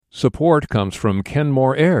Support comes from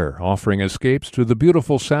Kenmore Air, offering escapes to the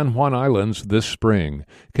beautiful San Juan Islands this spring.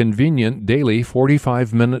 Convenient daily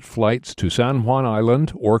 45-minute flights to San Juan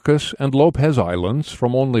Island, Orcas, and Lopez Islands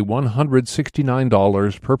from only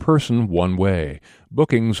 $169 per person one way.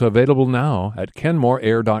 Bookings available now at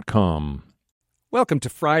kenmoreair.com. Welcome to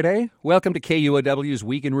Friday. Welcome to KUOW's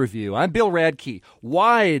Week in Review. I'm Bill Radke.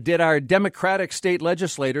 Why did our Democratic state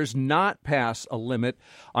legislators not pass a limit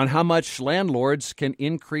on how much landlords can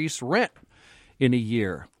increase rent in a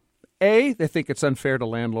year? A, they think it's unfair to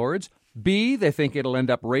landlords. B, they think it'll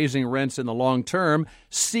end up raising rents in the long term.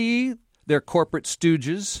 C, they're corporate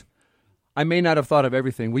stooges. I may not have thought of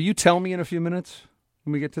everything. Will you tell me in a few minutes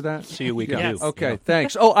when we get to that? See you week in review. Okay,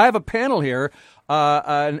 thanks. Oh, I have a panel here.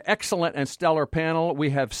 An excellent and stellar panel. We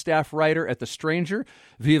have staff writer at The Stranger,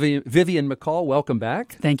 Vivian McCall. Welcome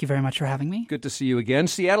back. Thank you very much for having me. Good to see you again.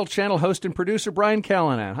 Seattle Channel host and producer Brian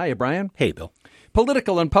Callanan. Hiya, Brian. Hey, Bill.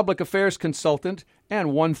 Political and public affairs consultant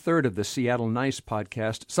and one-third of the Seattle Nice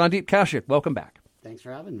podcast, Sandeep Kaushik. Welcome back. Thanks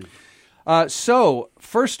for having me. So,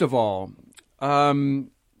 first of all,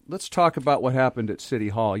 let's talk about what happened at City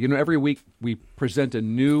Hall. You know, every week we present a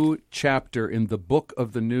new chapter in the book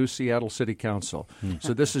of the new Seattle City Council.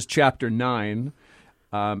 So this is chapter 9.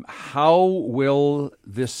 How will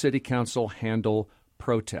this City Council handle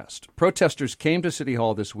protest? Protesters came to City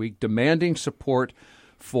Hall this week demanding support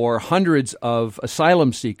for hundreds of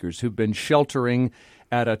asylum seekers who've been sheltering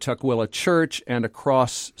at a Tukwila church and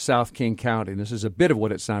across South King County. And this is a bit of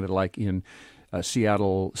what it sounded like in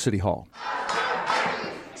Seattle City Hall.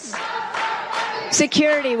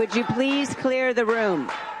 Security, would you please clear the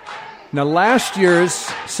room? Now, last year's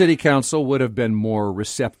city council would have been more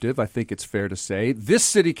receptive, I think it's fair to say. This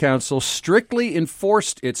city council strictly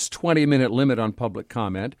enforced its 20-minute limit on public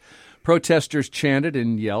comment. Protesters chanted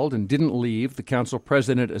and yelled and didn't leave. The council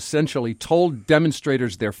president essentially told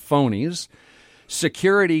demonstrators they're phonies.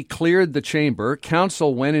 Security cleared the chamber.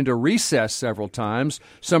 Council went into recess several times.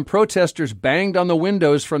 Some protesters banged on the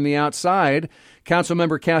windows from the outside.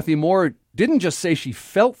 Councilmember Kathy Moore didn't just say she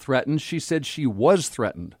felt threatened, she said she was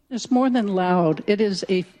threatened. It's more than loud. It is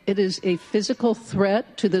a physical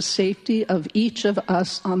threat to the safety of each of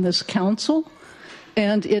us on this council,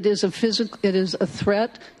 and it is a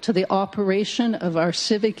threat to the operation of our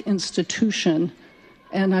civic institution.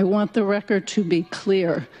 And I want the record to be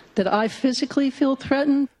clear that I physically feel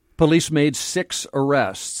threatened. Police made 6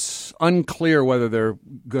 arrests. Unclear whether they're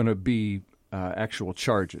going to be actual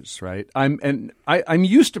charges, right? I'm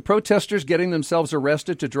used to protesters getting themselves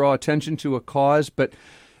arrested to draw attention to a cause, but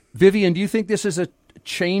Vivian, do you think this is a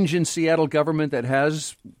change in Seattle government that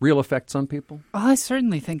has real effects on people? Well, I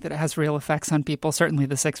certainly think that it has real effects on people, certainly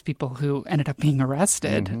the 6 people who ended up being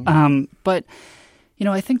arrested. But you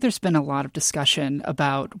know, I think there's been a lot of discussion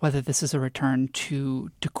about whether this is a return to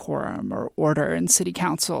decorum or order in city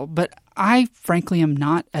council. But I, frankly, am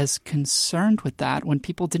not as concerned with that when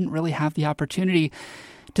people didn't really have the opportunity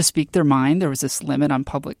to speak their mind. There was this limit on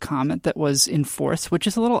public comment that was enforced, which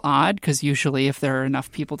is a little odd because usually if there are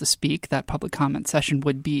enough people to speak, that public comment session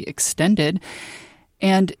would be extended.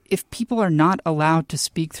 And if people are not allowed to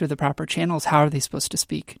speak through the proper channels, how are they supposed to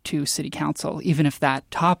speak to city council, even if that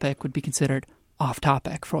topic would be considered off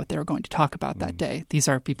topic for what they were going to talk about that day? These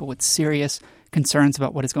are people with serious concerns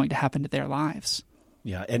about what is going to happen to their lives.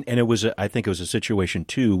 Yeah, and it was, I think it was a situation,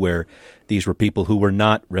 too, where these were people who were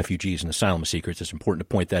not refugees and asylum seekers. It's important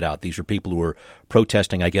to point that out. These were people who were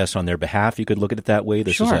protesting, I guess, on their behalf. You could look at it that way.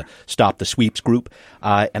 This is a Stop the Sweeps group.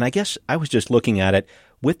 And I guess I was just looking at it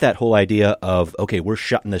with that whole idea of, okay, we're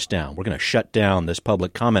shutting this down. We're going to shut down this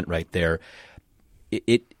public comment right there.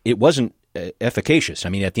 It wasn't efficacious. I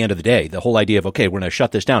mean, at the end of the day, the whole idea of, okay, we're going to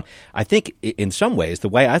shut this down, I think in some ways, the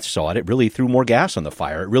way I saw it, it really threw more gas on the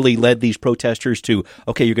fire. It really led these protesters to,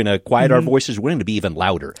 okay, you're going to quiet our voices. We're going to be even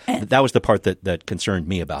louder. That was the part that concerned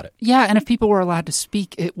me about it. Yeah, and if people were allowed to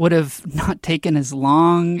speak, it would have not taken as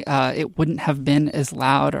long. It wouldn't have been as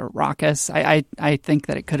loud or raucous. I think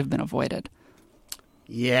that it could have been avoided.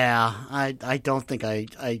 Yeah, I don't think I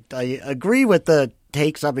agree with the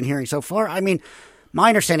takes I've been hearing so far. I mean, my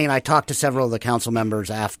understanding, and I talked to several of the council members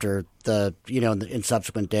after in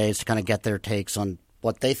subsequent days to kind of get their takes on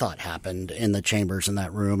what they thought happened in the chambers in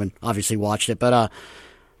that room, and obviously watched it. But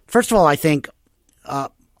first of all, I think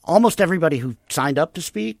almost everybody who signed up to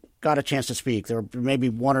speak got a chance to speak. There were maybe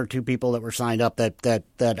 1 or 2 people that were signed up that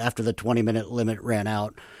after the 20-minute limit ran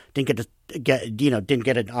out didn't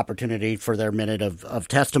get an opportunity for their minute of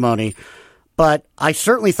testimony. But I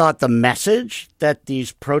certainly thought the message that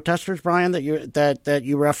these protesters, Brian, that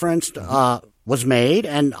you referenced, was made,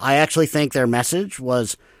 and I actually think their message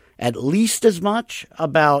was at least as much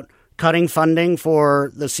about cutting funding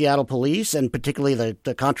for the Seattle police, and particularly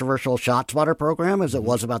the controversial ShotSpotter program, as it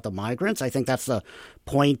was about the migrants. I think that's the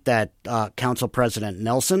point that Council President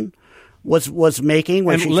Nelson was making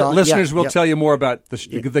when listeners will tell you more about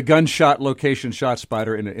the gunshot location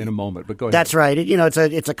ShotSpotter in a moment. But go ahead. That's right.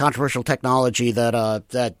 It's a controversial technology that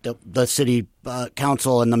the city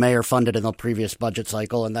council and the mayor funded in the previous budget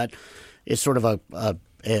cycle, and that is sort of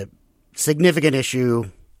a significant issue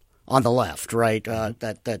on the left, right?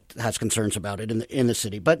 That has concerns about it in the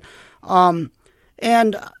city. But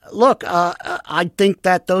and look, I think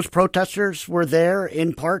that those protesters were there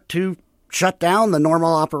in part to shut down the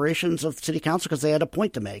normal operations of city council because they had a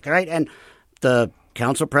point to make, right? And the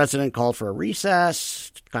council president called for a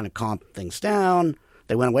recess to kind of calm things down.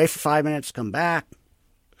 They went away for 5 minutes, come back,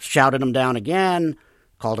 shouted them down again,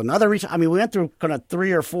 called another recess. I mean, we went through kind of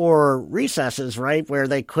 3 or 4 recesses, right, where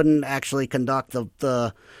they couldn't actually conduct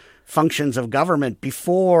the functions of government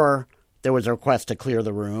before there was a request to clear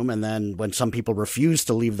the room. And then when some people refused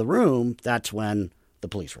to leave the room, that's when the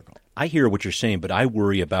police were called. I hear what you're saying, but I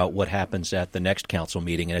worry about what happens at the next council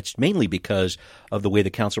meeting, and it's mainly because of the way the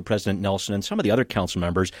Council President Nelson and some of the other council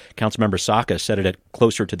members, Councilmember Saka said it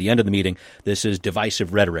closer to the end of the meeting, this is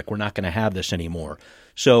divisive rhetoric. We're not going to have this anymore.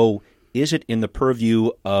 So is it in the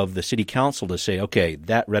purview of the city council to say, okay,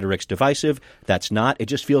 that rhetoric's divisive, that's not? It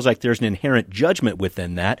just feels like there's an inherent judgment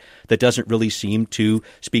within that doesn't really seem to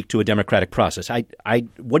speak to a democratic process.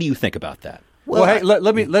 What do you think about that? Well, hey,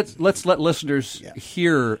 let's let listeners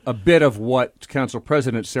hear a bit of what Council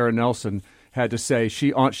President Sarah Nelson had to say.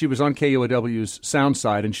 She was on KUOW's sound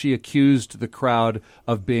side, and she accused the crowd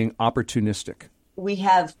of being opportunistic. We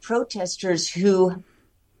have protesters who,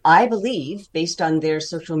 I believe, based on their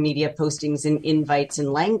social media postings and invites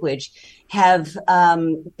and language, have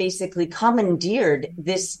basically commandeered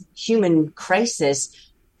this human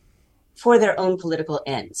crisis for their own political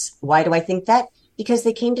ends. Why do I think that? Because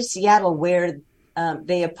they came to Seattle where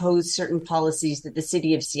they oppose certain policies that the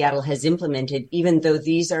city of Seattle has implemented, even though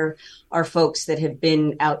these are folks that have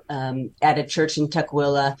been out at a church in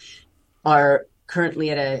Tukwila, are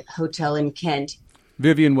currently at a hotel in Kent.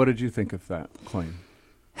 Vivian, what did you think of that claim?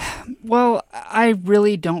 Well, I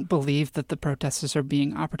really don't believe that the protesters are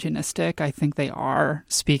being opportunistic. I think they are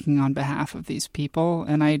speaking on behalf of these people,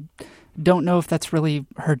 and I don't know if that's really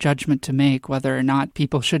her judgment to make, whether or not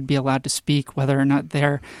people should be allowed to speak, whether or not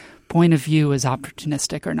their point of view is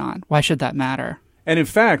opportunistic or not. Why should that matter? And in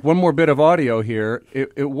fact, one more bit of audio here.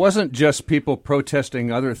 It wasn't just people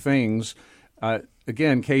protesting other things.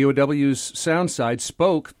 Again, KUOW's sound side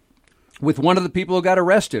spoke with one of the people who got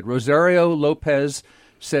arrested. Rosario Lopez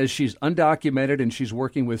says she's undocumented and she's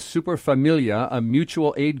working with Super Familia, a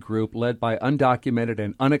mutual aid group led by undocumented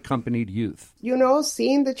and unaccompanied youth.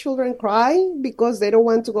 Seeing the children cry because they don't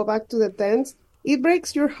want to go back to the tents, it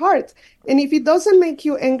breaks your heart. And if it doesn't make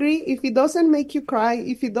you angry, if it doesn't make you cry,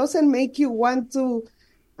 if it doesn't make you want to,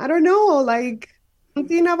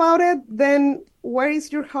 something about it, then where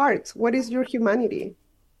is your heart? What is your humanity?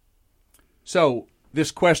 So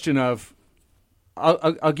this question of,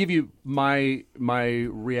 I'll give you my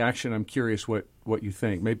reaction. I'm curious what you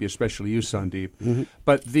think, maybe especially you, Sandeep. Mm-hmm.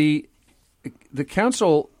 But the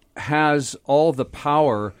council has all the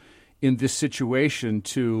power in this situation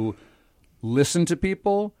to listen to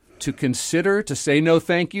people, to consider, to say no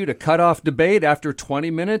thank you, to cut off debate after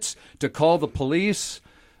 20 minutes, to call the police.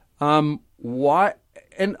 Why?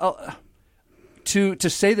 And to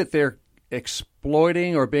say that they're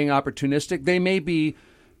exploiting or being opportunistic, they may be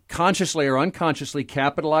consciously or unconsciously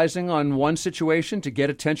capitalizing on one situation to get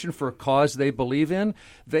attention for a cause they believe in.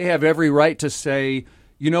 They have every right to say,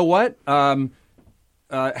 you know what,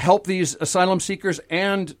 help these asylum seekers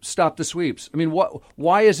and stop the sweeps. I mean,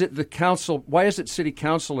 why is it city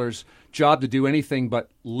councilors' job to do anything but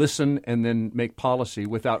listen and then make policy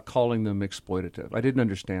without calling them exploitative? I didn't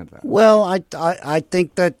understand that. Well, I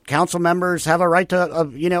think that council members have a right to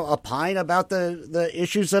opine about the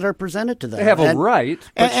issues that are presented to them. They have a right,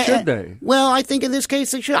 but should they? Well, I think in this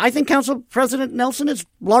case they should. I think Council President Nelson is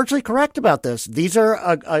largely correct about this. These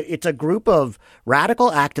are it's a group of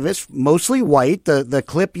radical activists, mostly white. The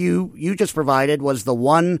clip you just provided was the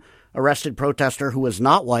one arrested protester who was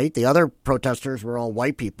not white. The other protesters were all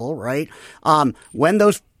white people, right? When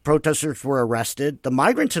those protesters were arrested, the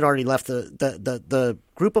migrants had already left the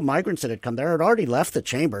group of migrants that had come there had already left the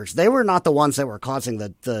chambers. They were not the ones that were causing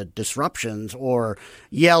the disruptions or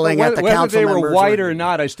yelling at the council members. Whether they were white or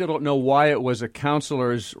not, I still don't know why it was a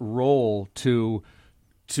councilor's role to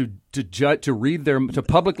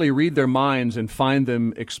publicly read their minds and find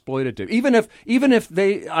them exploitative. Even if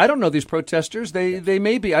they, I don't know these protesters, they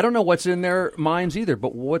may be. I don't know what's in their minds either.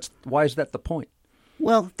 But why is that the point?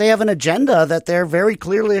 Well, they have an agenda that they're very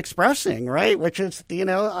clearly expressing, right? Which is,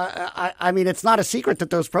 I mean, it's not a secret that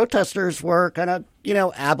those protesters were kind of,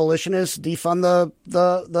 abolitionists, defund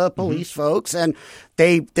the police folks, and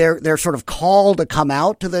they're sort of called to come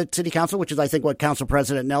out to the city council, which is, I think, what Council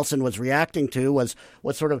President Nelson was reacting to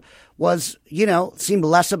seemed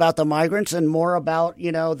less about the migrants and more about,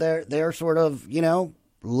 their sort of,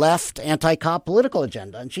 left anti-cop political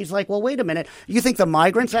agenda. And she's like, well, wait a minute. You think the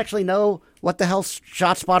migrants actually know what the hell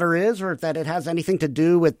ShotSpotter is, or that it has anything to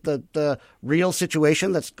do with the real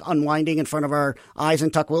situation that's unwinding in front of our eyes in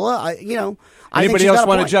Tukwila? Anybody else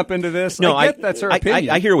want to jump into this? No, that's her opinion.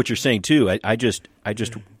 I hear what you're saying too.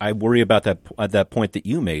 I worry about that point that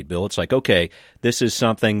you made, Bill. It's like, okay, this is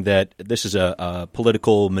a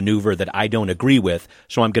political maneuver that I don't agree with,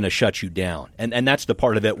 so I'm going to shut you down. And that's the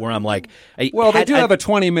part of it where I'm like, they do have a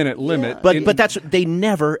 20-minute limit, but they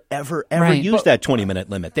never ever use that 20-minute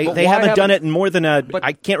limit. They haven't done it in more than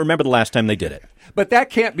I can't remember the last time they did it. But that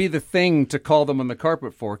can't be the thing to call them on the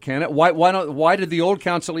carpet for, can it? Why did the old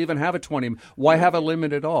council even have a 20? Why have a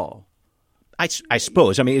limit at all? I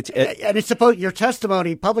suppose. I mean, it's supposed your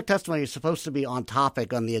testimony, public testimony, is supposed to be on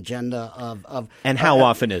topic on the agenda of. And how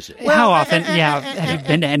often is it? How often? Have you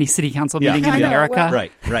been to any city council meeting in America? Well,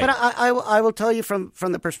 right. But I will tell you from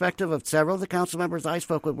the perspective of several of the council members I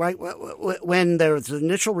spoke with. Right when there was the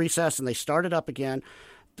initial recess and they started up again,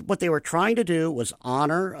 what they were trying to do was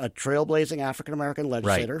honor a trailblazing African American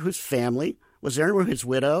legislator whose family was there with his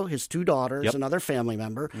widow, his two daughters, another family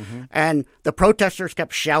member, and the protesters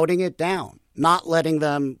kept shouting it down, not letting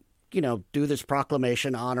them, do this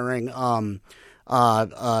proclamation honoring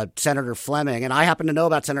Senator Fleming. And I happen to know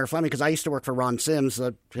about Senator Fleming because I used to work for Ron Sims,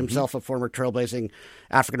 himself a former trailblazing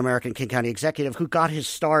African American King County executive who got his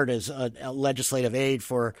start as a legislative aide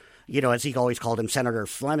for, as he always called him, Senator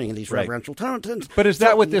Fleming in these reverential tones. But is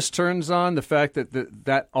that what this turns on? The fact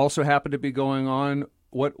that also happened to be going on?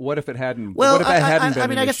 What if it hadn't? Well, what if it hadn't been? I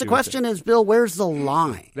mean, I guess the question is, Bill, where's the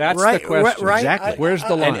line? That's the question. Right? Exactly. Where's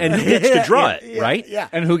the line? And who gets to draw it? Right? Yeah.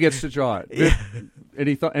 And who gets to draw it?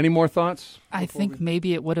 Any more thoughts? I think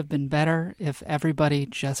maybe it would have been better if everybody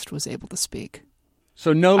just was able to speak.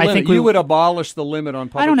 So no limit. I think you would abolish the limit on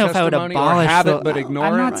public testimony. I don't know if I would abolish or have it, but ignore it.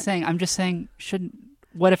 I'm not saying. I'm just saying.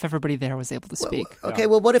 What if everybody there was able to speak?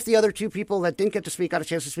 Well, what if the other two people that didn't get to speak got a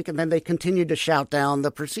chance to speak, and then they continued to shout down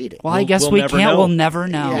the proceeding? Well, I guess we can't. We'll never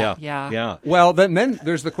know. Yeah. Well, then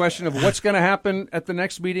there's the question of what's going to happen at the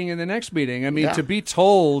next meeting and the next meeting. I mean, to be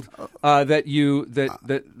told that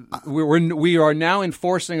we are now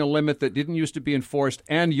enforcing a limit that didn't used to be enforced,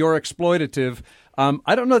 and you're exploitative.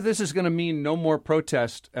 I don't know if this is going to mean no more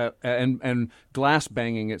protest and glass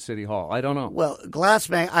banging at City Hall. I don't know. Well, glass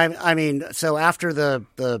bang. I mean, so after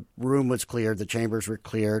the room was cleared, the chambers were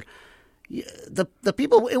cleared. The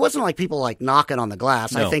people, it wasn't like people like knocking on the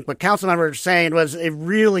glass. No. I think what council members were saying was it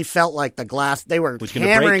really felt like the glass, they were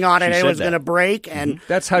hammering on it. It was going to break. And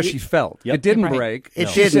that's how she felt. Yep. It didn't break.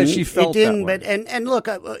 It didn't. She felt it didn't. That way. And look,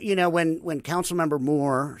 when council member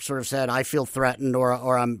Moore sort of said, I feel threatened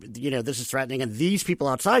or I'm, this is threatening and these people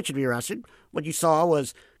outside should be arrested, what you saw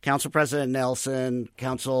was Council President Nelson,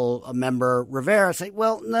 Council member Rivera say,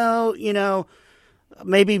 well, no,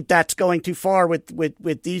 maybe that's going too far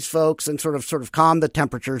with these folks and sort of calm the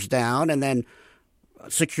temperatures down. And then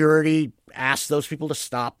security asked those people to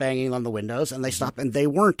stop banging on the windows, and they stopped, and they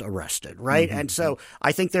weren't arrested, right? Mm-hmm. And so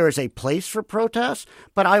I think there is a place for protest.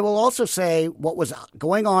 But I will also say what was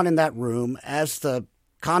going on in that room as the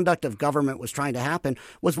conduct of government was trying to happen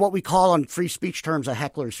was what we call on free speech terms a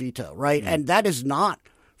heckler's veto, right? Mm-hmm. And that is not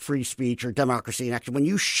free speech or democracy in action. When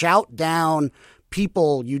you shout down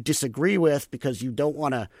people you disagree with because you don't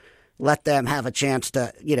want to let them have a chance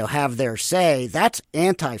to, have their say, that's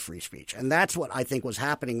anti-free speech. And that's what I think was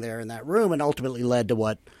happening there in that room and ultimately led to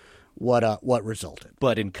what resulted.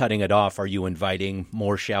 But in cutting it off, are you inviting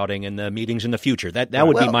more shouting in the meetings in the future? That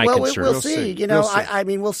would be my concern. We'll see.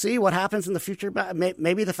 We'll see what happens in the future. But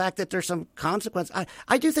maybe the fact that there's some consequence.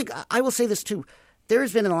 I do think, I will say this too, there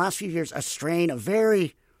has been in the last few years a strain of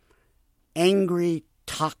very angry,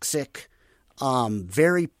 toxic,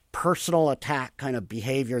 very personal attack kind of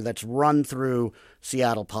behavior that's run through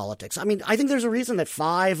Seattle politics. I mean, I think there's a reason that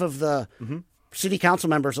 5 of the city council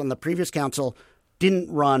members on the previous council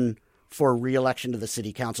didn't run for re-election to the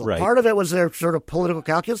city council. Right. Part of it was their sort of political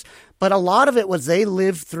calculus, but a lot of it was they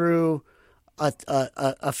lived through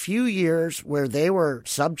a few years where they were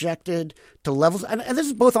subjected to levels, and this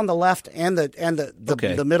is both on the left and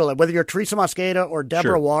the middle. Whether you're Teresa Mosqueda or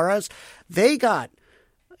Deborah Juarez, they got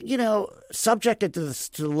subjected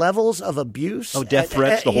to levels of abuse. Oh, death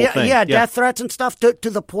threats, the whole thing. Yeah, death threats and stuff to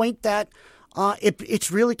the point that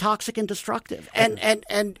it's really toxic and destructive.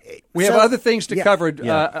 And we have other things to cover.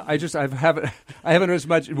 I haven't as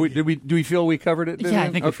much. Do we feel we covered it? Vivian? Yeah, I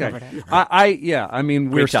think we covered it. I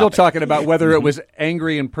mean, we're still talking about whether it was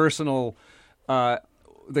angry and personal.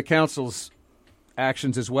 The council's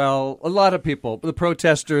actions as well. A lot of people, the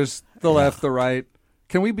protesters, the left, the right.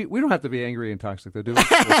 Can we be? We don't have to be angry and toxic, though, do we?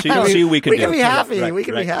 See what we can do. We can be happy. Right, we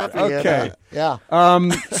can be happy. Okay. Yeah.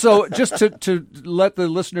 So just to let the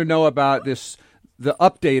listener know about this, the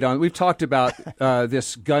update on. We've talked about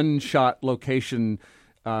this gunshot location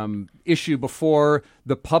issue before.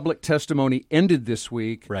 The public testimony ended this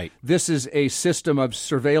week. Right. This is a system of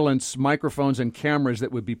surveillance microphones and cameras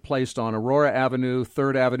that would be placed on Aurora Avenue,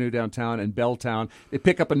 3rd Avenue downtown, and Belltown. They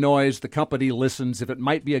pick up a noise. The company listens. If it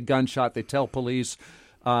might be a gunshot, they tell police.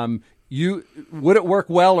 Would it work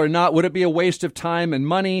well or not? Would it be a waste of time and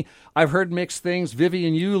money? I've heard mixed things.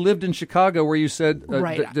 Vivian, you lived in Chicago where you said that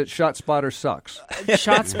ShotSpotter sucks.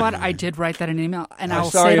 ShotSpotter, I did write that in an email, and I'm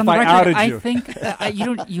I'll sorry say it on the if I record. outed you. I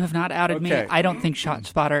think you have not outed me. Okay. I don't think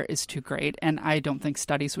ShotSpotter is too great, and I don't think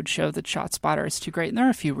studies would show that ShotSpotter is too great. And there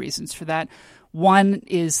are a few reasons for that. One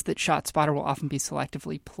is that ShotSpotter will often be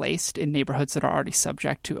selectively placed in neighborhoods that are already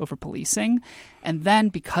subject to over-policing. And then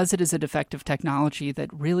because it is a defective technology that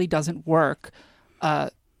really doesn't work,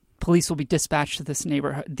 police will be dispatched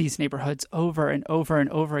to these neighborhoods over and over and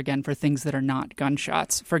over again for things that are not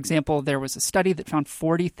gunshots. For example, there was a study that found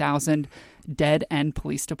 40,000 dead-end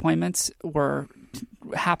police deployments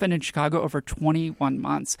happened in Chicago over 21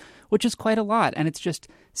 months, which is quite a lot. And it's just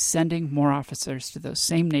sending more officers to those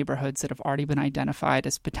same neighborhoods that have already been identified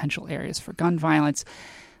as potential areas for gun violence.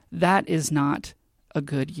 That is not a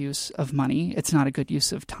good use of money. It's not a good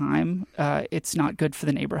use of time. It's not good for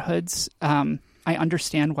the neighborhoods. I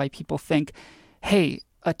understand why people think, hey,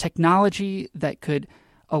 a technology that could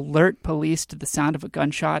alert police to the sound of a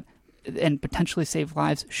gunshot and potentially save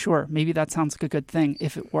lives, sure, maybe that sounds like a good thing.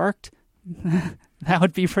 If it worked, that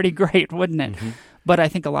would be pretty great, wouldn't it? Mm-hmm. But I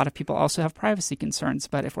think a lot of people also have privacy concerns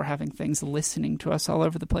about if we're having things listening to us all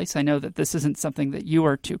over the place. I know that this isn't something that you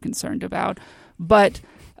are too concerned about, but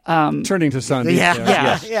turning to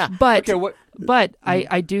Sandeep. Yeah. But okay,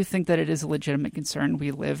 I do think that it is a legitimate concern.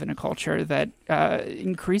 We live in a culture that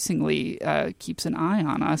increasingly keeps an eye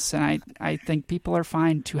on us, and I think people are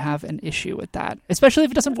fine to have an issue with that, especially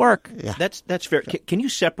if it doesn't work. Yeah. That's fair. Can you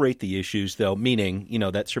separate the issues, though? Meaning,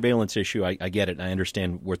 that surveillance issue, I get it, and I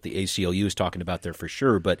understand what the ACLU is talking about there for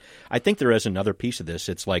sure, but I think there is another piece of this.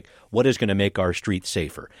 It's like, what is going to make our streets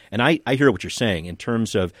safer? And I hear what you're saying in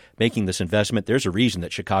terms of making this investment. There's a reason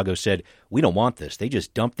that Chicago said, we don't want this. They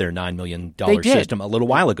just dumped their $9 million system a little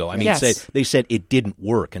while ago. I mean, yes. They said it didn't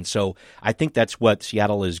work. And so I think that's what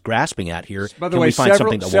Seattle is grasping at here. By the way,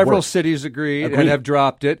 several cities agreed and have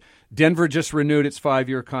dropped it. Denver just renewed its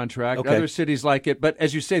 5-year contract. Okay. Other cities like it. But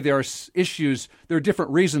as you say, there are issues. There are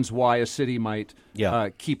different reasons why a city might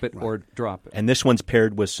keep it or drop it. And this one's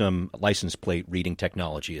paired with some license plate reading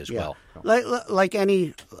technology as well. Like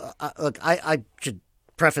any look, I should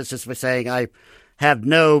preface this by saying I have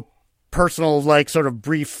no personal sort of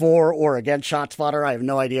brief for or against ShotSpotter. I have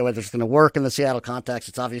no idea whether it's going to work in the Seattle context.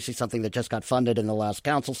 It's obviously something that just got funded in the last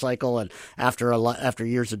council cycle and after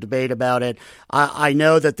years of debate about it. I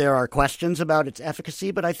know that there are questions about its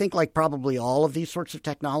efficacy, but I think like probably all of these sorts of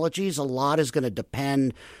technologies, a lot is going to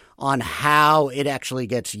depend on how it actually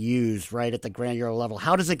gets used, right, at the granular level.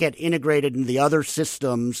 How does it get integrated into the other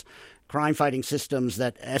systems, crime-fighting systems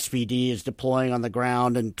that SPD is deploying on the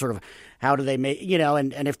ground, and sort of how do they make,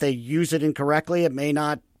 and if they use it incorrectly, it may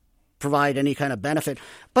not provide any kind of benefit.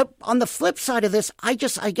 But on the flip side of this, I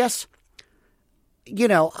guess,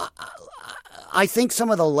 I think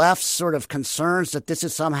some of the left's sort of concerns that this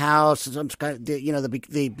is somehow some kind of,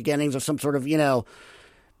 the beginnings of some sort of,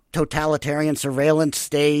 totalitarian surveillance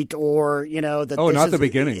state, or that. Oh, not the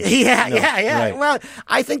beginning. Yeah. Right. Well,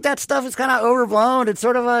 I think that stuff is kind of overblown. It's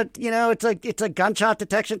sort of a it's a gunshot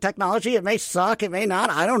detection technology. It may suck. It may not.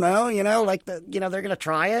 I don't know. They're going to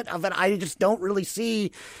try it, but I just don't really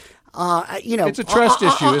see. It's a trust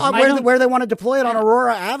issue, isn't it? Where they want to deploy it on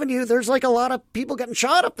Aurora Avenue, there's a lot of people getting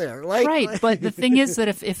shot up there. But the thing is that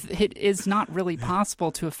if it is not really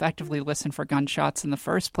possible to effectively listen for gunshots in the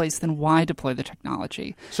first place, then why deploy the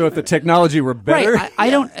technology? So if the technology were better, right? I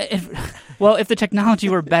don't. Well, if the technology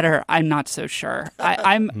were better, I'm not so sure.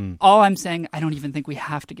 All I'm saying, I don't even think we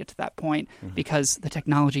have to get to that point because the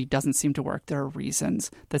technology doesn't seem to work. There are reasons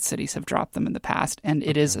that cities have dropped them in the past, and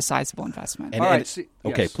it is a sizable investment.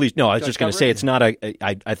 Please. No, I was just going to say it's not I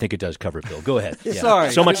think it does cover it, Bill. Go ahead. Yeah.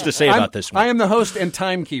 Sorry. So much to say about this one. I am the host and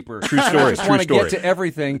timekeeper. True story. I just want to get to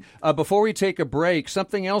everything. Before we take a break,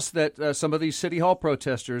 something else that some of these City Hall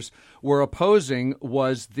protesters were opposing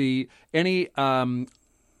was any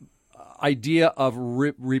idea of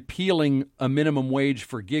repealing a minimum wage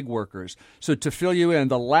for gig workers. So to fill you in,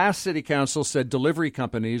 the last city council said delivery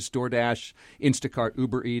companies, DoorDash, Instacart,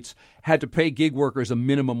 Uber Eats, had to pay gig workers a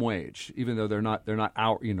minimum wage, even though they're not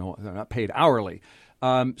paid hourly.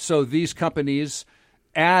 So these companies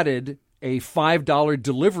added a $5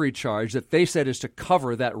 delivery charge that they said is to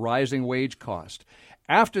cover that rising wage cost.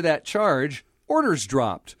 After that charge, orders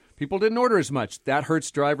dropped. People didn't order as much. That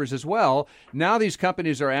hurts drivers as well. Now these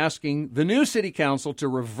companies are asking the new city council to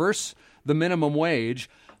reverse the minimum wage.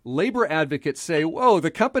 Labor advocates say, whoa,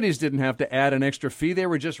 the companies didn't have to add an extra fee. They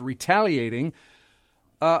were just retaliating.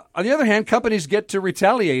 On the other hand, companies get to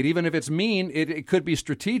retaliate. Even if it's mean, it could be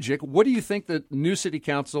strategic. What do you think the new city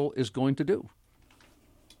council is going to do?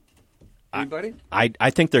 Anybody?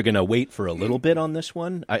 I think they're going to wait for a little bit on this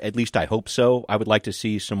one. At least I hope so. I would like to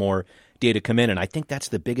see some more data come in, and I think that's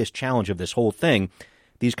the biggest challenge of this whole thing.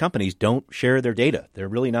 These companies don't share their data. They're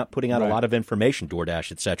really not putting out a lot of information,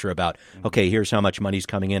 DoorDash, et cetera, about, okay, here's how much money's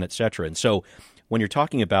coming in, et cetera. And so when you're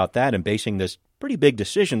talking about that and basing this pretty big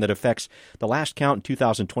decision that affects the last count in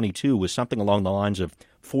 2022 was something along the lines of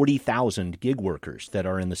 40,000 gig workers that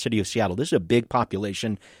are in the city of Seattle. This is a big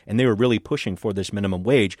population, and they were really pushing for this minimum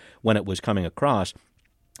wage when it was coming across.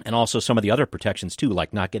 And also some of the other protections, too,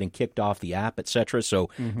 like not getting kicked off the app, et cetera. So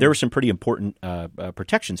there were some pretty important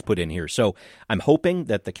protections put in here. So I'm hoping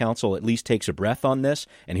that the council at least takes a breath on this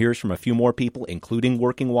and hears from a few more people, including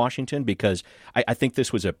Working Washington, because I think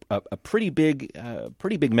this was a pretty big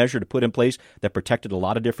measure to put in place that protected a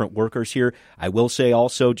lot of different workers here. I will say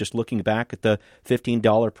also, just looking back at the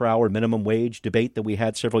 $15 per hour minimum wage debate that we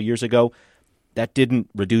had several years ago, that didn't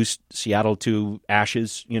reduce Seattle to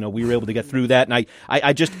ashes. We were able to get through that, and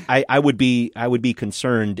I would be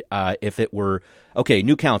concerned if it were okay.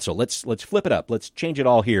 New council, let's flip it up, let's change it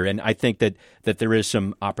all here. And I think that there is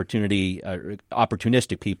some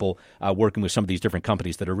opportunistic people working with some of these different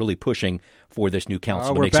companies that are really pushing for this new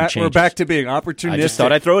council to make some changes. We're back to being opportunistic. I just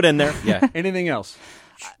thought I'd throw it in there. Yeah. Anything else?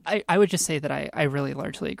 I would just say that I really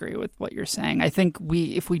largely agree with what you're saying. I think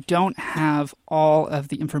if we don't have all of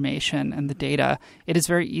the information and the data, it is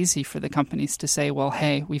very easy for the companies to say, well,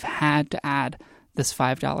 hey, we've had to add this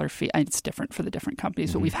 $5 fee. It's different for the different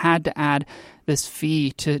companies, but we've had to add this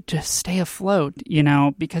fee to stay afloat,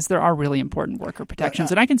 because there are really important worker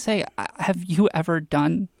protections. And I can say, have you ever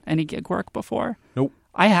done any gig work before? Nope.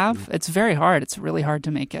 I have. It's very hard. It's really hard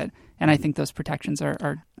to make it. And I think those protections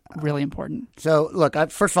are really important. So, look,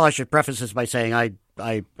 first of all, I should preface this by saying I'm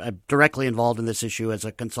directly involved in this issue as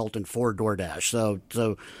a consultant for DoorDash. So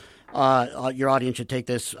your audience should take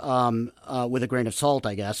this with a grain of salt,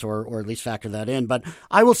 I guess, or at least factor that in. But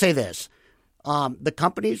I will say this. The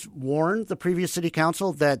companies warned the previous city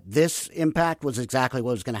council that this impact was exactly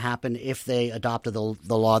what was going to happen if they adopted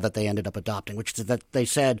the law that they ended up adopting, which is that they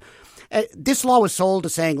said this law was sold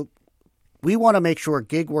as saying, we want to make sure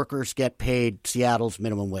gig workers get paid Seattle's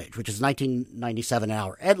minimum wage, which is $19.97 an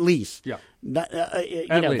hour, at least. Yeah.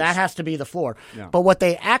 That has to be the floor. Yeah. But what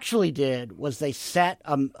they actually did was they set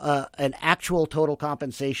an actual total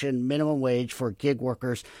compensation minimum wage for gig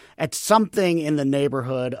workers at something in the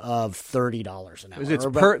neighborhood of $30 an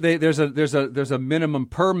hour. There's a minimum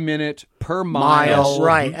per minute, per mile.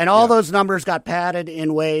 Right. And all those numbers got padded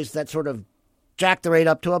in ways that sort of jack the rate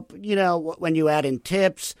up to when you add in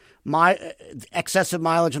tips, excessive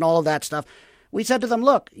mileage and all of that stuff. We said to them,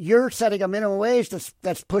 look, you're setting a minimum wage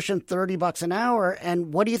that's pushing $30 an hour.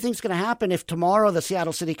 And what do you think is going to happen if tomorrow the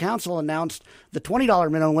Seattle City Council announced the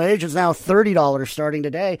 $20 minimum wage is now $30 starting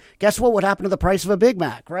today? Guess what would happen to the price of a Big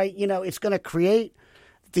Mac, right? It's going to create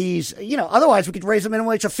these, otherwise we could raise the minimum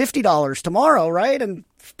wage to $50 tomorrow, right? And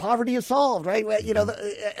poverty is solved, right?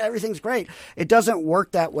 Everything's great. It doesn't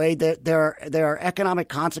work that way. There are economic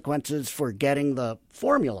consequences for getting the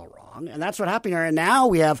formula wrong, and that's what happened here. And now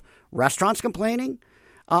we have restaurants complaining.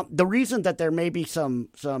 The reason that there may be some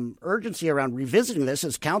urgency around revisiting this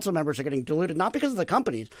is council members are getting diluted, not because of the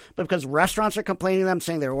companies, but because restaurants are complaining to them,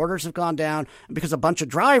 saying their orders have gone down, and because a bunch of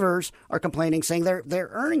drivers are complaining, saying their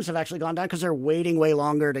earnings have actually gone down because they're waiting way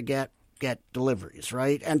longer to get deliveries,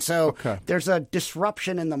 right? And so there's a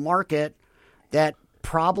disruption in the market that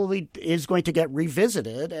probably is going to get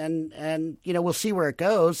revisited, and we'll see where it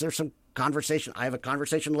goes. There's some conversation. I have a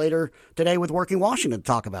conversation later today with Working Washington to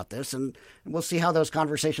talk about this, and we'll see how those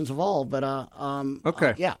conversations evolve. But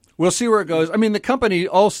okay, yeah, we'll see where it goes. I mean, the companies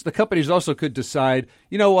also could decide,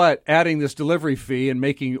 you know what, adding this delivery fee and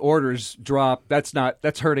making orders drop, that's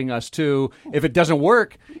hurting us too. If it doesn't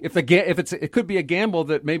work, it could be a gamble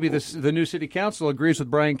that maybe the new city council agrees with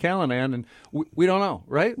Brian Callanan, and we don't know,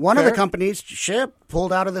 right? One Fair? of the companies, Ship,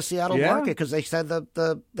 pulled out of the Seattle Yeah. market because they said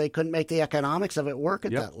they couldn't make the economics of it work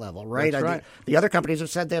at that level, right? That's right. The other companies have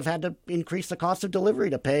said they've had to increase the cost of delivery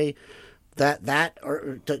to pay that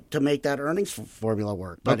or to make that earnings formula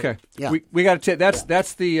work. But okay, yeah, we got to.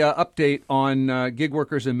 That's the update on gig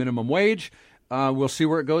workers and minimum wage. We'll see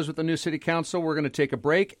where it goes with the new city council. We're going to take a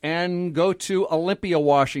break and go to Olympia,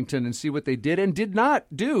 Washington, and see what they did and did not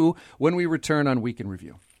do when we return on Week in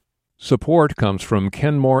Review. Support comes from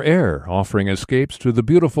Kenmore Air, offering escapes to the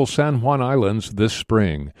beautiful San Juan Islands this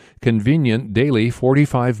spring. Convenient daily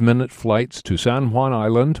 45-minute flights to San Juan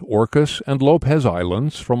Island, Orcas, and Lopez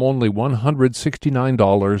Islands from only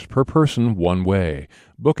 $169 per person one way.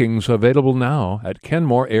 Bookings available now at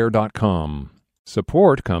kenmoreair.com.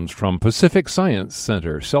 Support comes from Pacific Science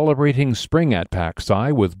Center, celebrating spring at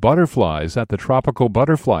PacSci with butterflies at the Tropical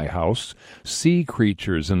Butterfly House, sea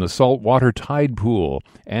creatures in the saltwater tide pool,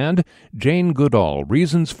 and Jane Goodall,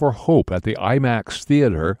 Reasons for Hope at the IMAX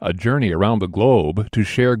Theater, a journey around the globe to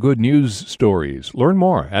share good news stories. Learn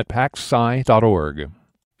more at pacsci.org.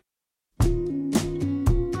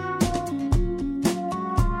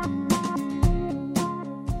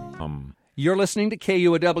 You're listening to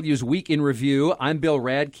KUOW's Week in Review. I'm Bill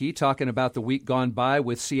Radke, talking about the week gone by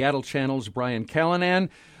with Seattle Channel's Brian Callanan,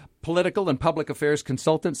 political and public affairs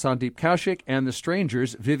consultant Sandeep Kaushik, and the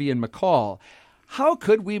Stranger's Vivian McCall. How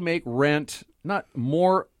could we make rent not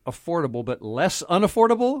more affordable, but less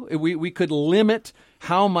unaffordable? We could limit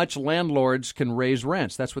how much landlords can raise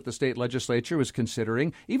rents. That's what the state legislature was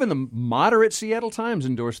considering. Even the moderate Seattle Times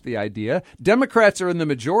endorsed the idea. Democrats are in the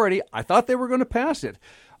majority. I thought they were going to pass it.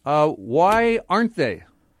 Why aren't they?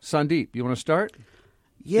 Sandeep, you want to start?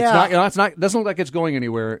 Yeah. It doesn't look like it's going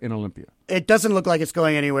anywhere in Olympia. It doesn't look like it's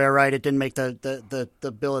going anywhere, right? It didn't make the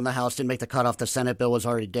bill in the House, didn't make the cutoff. The Senate bill was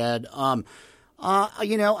already dead. I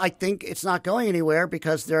think it's not going anywhere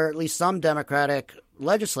because there are at least some Democratic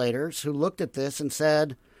legislators who looked at this and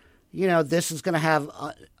said, this isn't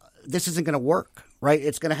going to work. Right,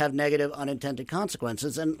 it's going to have negative unintended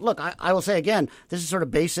consequences. And look, I will say again, this is sort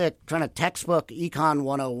of basic kind of textbook Econ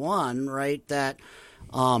 101, right? That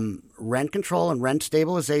rent control and rent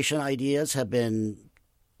stabilization ideas have been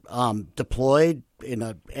deployed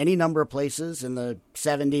in any number of places in the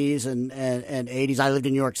 70s and 80s. I lived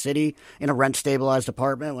in New York City in a rent stabilized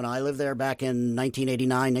apartment when I lived there back in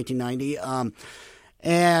 1989, 1990,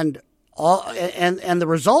 and the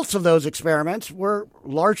results of those experiments were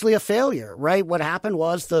largely a failure, right? What happened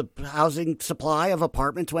was the housing supply of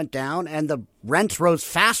apartments went down and the rents rose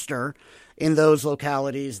faster in those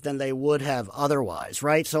localities than they would have otherwise,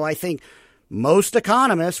 right? So I think most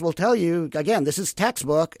economists will tell you, again, this is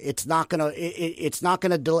textbook. It's not going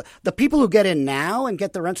to the people who get in now and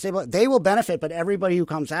get the rent stable, they will benefit, but everybody who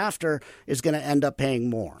comes after is going to end up paying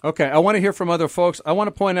more. Okay, I want to hear from other folks. I want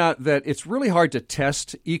to point out that it's really hard to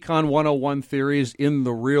test Econ 101 theories in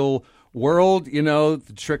the real world,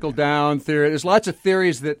 the trickle-down theory. There's lots of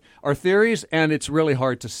theories that are theories, and it's really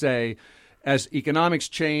hard to say as economics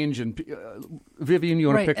change. And Vivian, you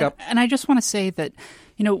want to pick up? And I just want to say that,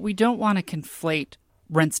 we don't want to conflate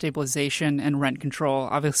rent stabilization and rent control.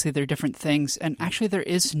 Obviously, they're different things. And actually, there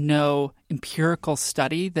is no empirical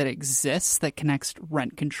study that exists that connects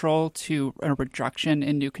rent control to a reduction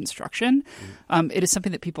in new construction. It is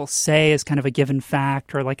something that people say is kind of a given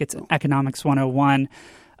fact, or like it's economics 101.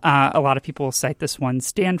 A lot of people cite this one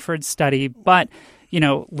Stanford study, but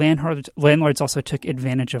landlords also took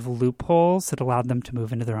advantage of loopholes that allowed them to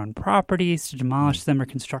move into their own properties, to demolish them, or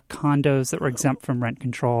construct condos that were exempt from rent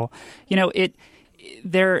control.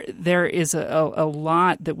 There is a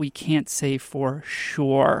lot that we can't say for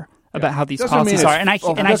sure about how these policies are, and I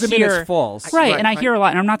hear it's false, right? And I hear a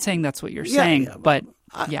lot, and I'm not saying that's what you're saying, but.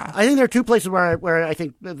 Yeah, I think there are two places where I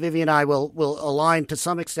think Vivian and I will align to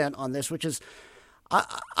some extent on this, which is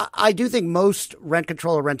I do think most rent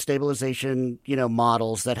control or rent stabilization,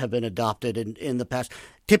 models that have been adopted in the past,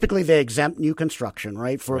 typically they exempt new construction,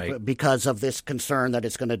 right? Because of this concern that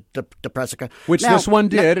it's going to depress the which this one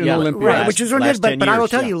did in Olympia, right? Which is what it did. But I will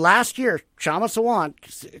tell you, last year, Shama Sawant,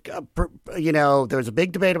 there was a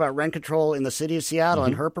big debate about rent control in the city of Seattle,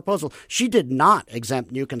 and her proposal, she did not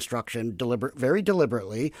exempt new construction very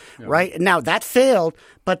deliberately, right? Now that failed,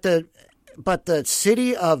 but the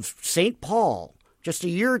city of St. Paul, just a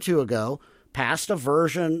year or two ago, passed a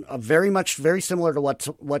version of very similar to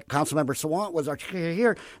what Councilmember Sawant was articulating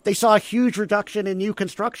here. They saw a huge reduction in new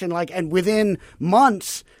construction, and within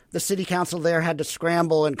months, the city council there had to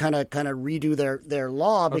scramble and kind of redo their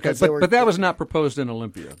law because but that was not proposed in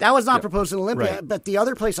Olympia. That was not proposed in Olympia. Right. But the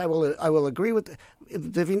other place I will agree with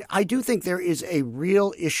Vivian, I do think there is a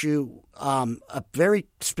real issue, a very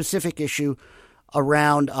specific issue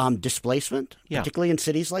around displacement, particularly in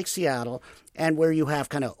cities like Seattle, and where you have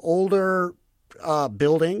kind of older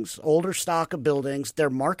buildings, older stock of buildings. They're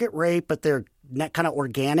market rate, but they're kind of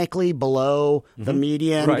organically below the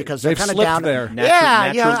median because they're kind of down there.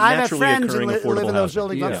 I have friends who live in those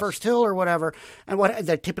buildings on First Hill or whatever, and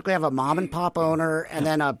they typically have a mom and pop owner, and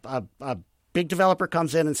then a big developer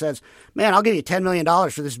comes in and says, "Man, I'll give you $10 million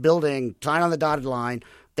for this building. Sign on the dotted line."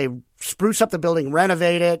 They spruce up the building,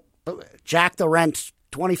 renovate it, jack the rents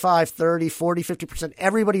 25, 30, 40, 50%.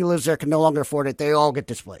 Everybody who lives there can no longer afford it. They all get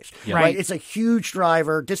displaced. Yeah. Right. It's a huge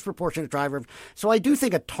driver, disproportionate driver. So I do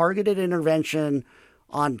think a targeted intervention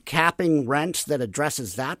on capping rents that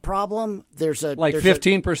addresses that problem. There's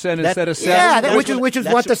 15% instead of 7%. Yeah, which is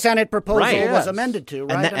what the Senate proposal was amended to.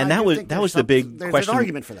 Right? And that was the big question. There's an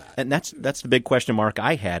argument for that. And that's the big question mark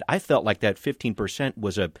I had. I felt like that 15%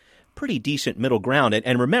 was a pretty decent middle ground.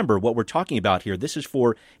 And remember, what we're talking about here, this is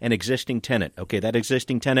for an existing tenant. Okay, that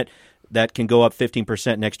existing tenant, that can go up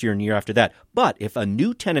 15% next year and the year after that. But if a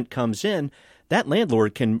new tenant comes in, that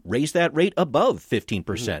landlord can raise that rate above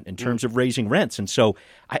 15% in terms of raising rents. And so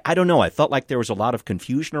I don't know. I felt like there was a lot of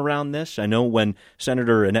confusion around this. I know when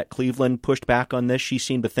Senator Annette Cleveland pushed back on this, she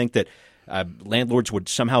seemed to think that landlords would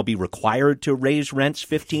somehow be required to raise rents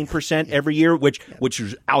 15% every year, which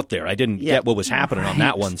was out there. I didn't get what was happening on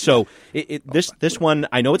that one. So this one,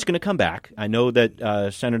 I know it's going to come back. I know that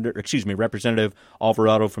Representative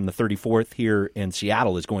Alvarado from the 34th here in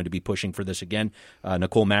Seattle is going to be pushing for this again.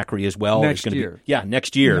 Nicole Macri as well. Next year.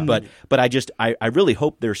 Next year. Mm-hmm. But I really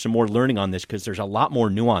hope there's some more learning on this because there's a lot more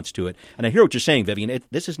nuance to it. And I hear what you're saying, Vivian.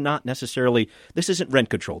 This isn't rent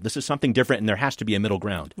control. This is something different, and there has to be a middle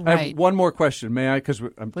ground. Right. I have one more question, may I? Because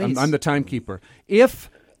I'm the timekeeper.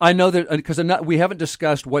 If I know that because we haven't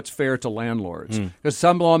discussed what's fair to landlords, because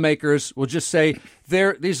some lawmakers will just say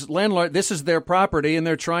these landlords, this is their property, and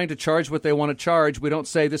they're trying to charge what they want to charge. We don't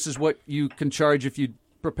say this is what you can charge if you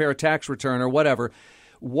prepare a tax return or whatever.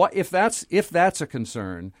 What if that's a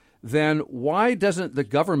concern? Then why doesn't the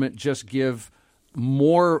government just give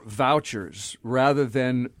more vouchers rather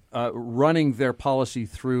than running their policy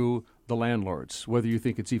through the landlords, whether you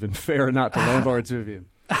think it's even fair or not to landlords, Vivian?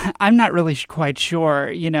 I'm not really quite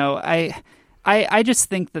sure. I just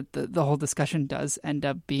think that the whole discussion does end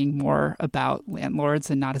up being more about landlords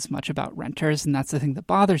and not as much about renters. And that's the thing that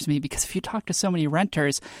bothers me, because if you talk to so many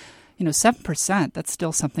renters, 7%, that's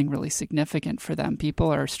still something really significant for them.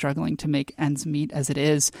 People are struggling to make ends meet as it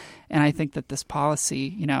is. And I think that this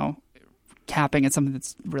policy, capping at something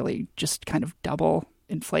that's really just kind of double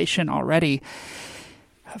inflation already,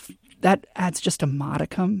 that adds just a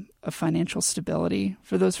modicum of financial stability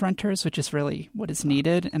for those renters, which is really what is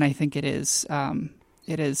needed. And I think it is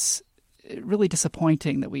really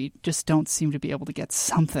disappointing that we just don't seem to be able to get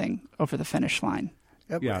something over the finish line.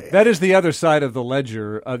 Yeah, that is the other side of the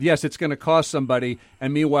ledger. Of yes, it's going to cost somebody,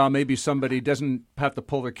 and meanwhile, maybe somebody doesn't have to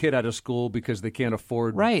pull their kid out of school because they can't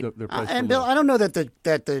afford their place to and live. Bill, I don't know that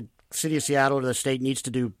the city of Seattle or the state needs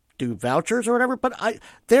to do vouchers or whatever, but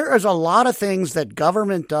there is a lot of things that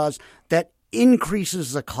government does that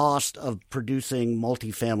increases the cost of producing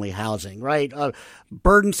multifamily housing, right?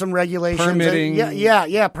 Burdensome regulations. Permitting.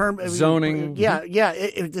 Zoning.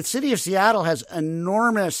 The city of Seattle has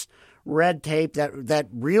enormous red tape that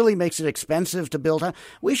really makes it expensive to build.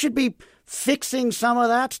 We should be fixing some of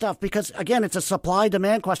that stuff because, again, it's a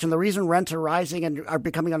supply-demand question. The reason rents are rising and are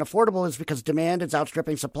becoming unaffordable is because demand is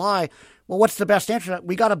outstripping supply. Well, what's the best answer to that?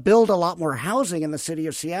 We got to build a lot more housing in the city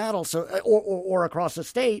of Seattle, or across the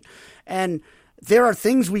state. And there are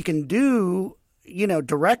things we can do,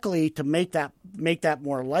 directly to make that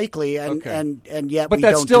more likely. And yet, but we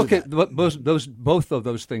that don't still do that. Both of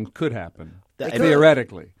those things could happen.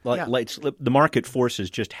 Theoretically. The market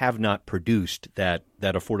forces just have not produced that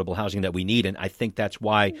affordable housing that we need, and I think that's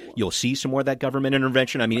why you'll see some more of that government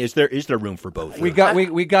intervention. I mean, is there room for both? We got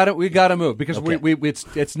to move because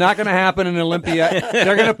it's not going to happen in Olympia.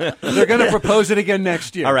 They're going to propose it again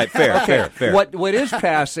next year. All right, fair. What is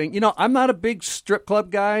passing? I'm not a big strip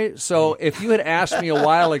club guy, so if you had asked me a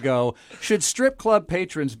while ago, should strip club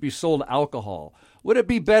patrons be sold alcohol? Would it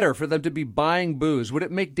be better for them to be buying booze? Would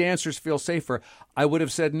it make dancers feel safer? I would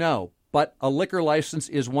have said no. but a liquor license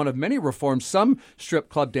is one of many reforms some strip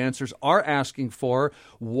club dancers are asking for.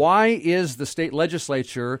 Why is the state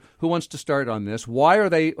legislature, who wants to start on this, why are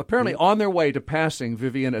they apparently on their way to passing,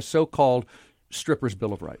 Vivian, a so-called strippers'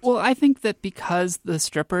 Bill of Rights? Well, I think that because the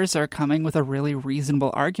strippers are coming with a really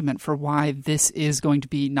reasonable argument for why this is going to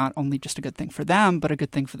be not only just a good thing for them, but a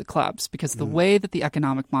good thing for the clubs. Because the way that the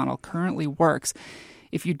economic model currently works,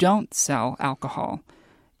 if you don't sell alcohol,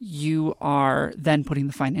 you are then putting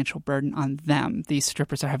the financial burden on them. These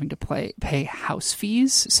strippers are having to pay house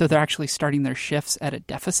fees, so they're actually starting their shifts at a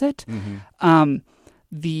deficit.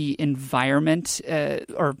 The environment,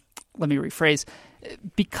 or let me rephrase,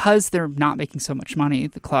 because they're not making so much money,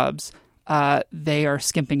 the clubs, they are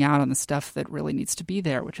skimping out on the stuff that really needs to be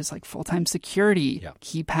there, which is like full-time security,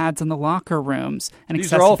 keypads in the locker rooms, and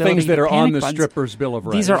these are all things that are on the buttons. strippers' Bill of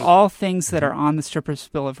Rights. These are all things that are on the strippers'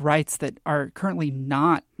 Bill of Rights that are currently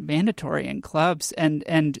not mandatory in clubs.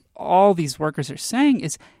 And all these workers are saying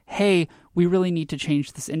is, hey, we really need to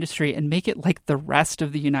change this industry and make it like the rest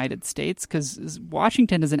of the United States, because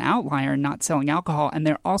Washington is an outlier in not selling alcohol. And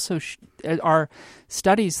there also are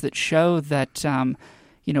studies that show that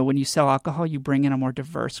when you sell alcohol, you bring in a more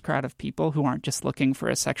diverse crowd of people who aren't just looking for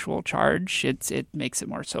a sexual charge. It makes it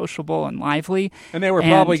more sociable and lively. And they were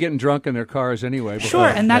probably getting drunk in their cars anyway. Sure,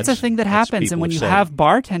 and that's a thing that happens. And when you have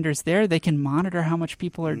bartenders there, they can monitor how much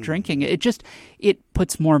people are drinking. It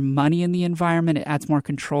puts more money in the environment. It adds more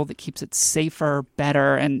control that keeps it safer,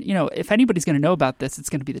 better. And, if anybody's going to know about this, it's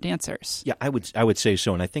going to be the dancers. Yeah, I would say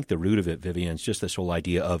so. And I think the root of it, Vivian, is just this whole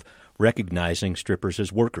idea of recognizing strippers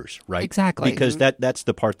as workers, right? Exactly. Because that's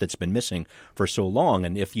the part that's been missing for so long.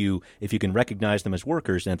 And if you can recognize them as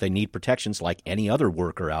workers and if they need protections like any other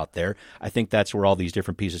worker out there, I think that's where all these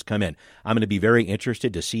different pieces come in. I'm going to be very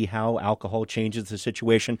interested to see how alcohol changes the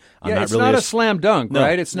situation. It's not a slam dunk,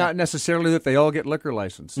 right? It's not necessarily that they all get liquor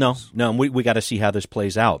licenses. No, we got to see how this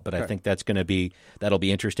plays out. But I think that'll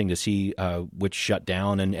be interesting to see which shut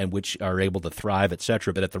down and which are able to thrive, et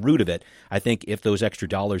cetera. But at the root of it, I think if those extra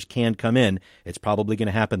dollars can come in, it's probably going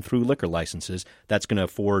to happen through liquor licenses. That's going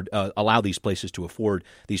to allow these places to afford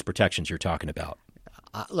these protections you're talking about.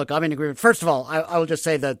 Look, I'm in agreement. First of all, I will just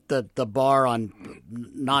say that the bar on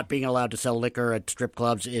not being allowed to sell liquor at strip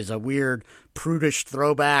clubs is a weird, prudish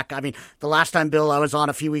throwback. I mean, the last time, Bill, I was on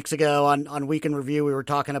a few weeks ago on Week in Review, we were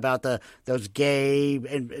talking about those gay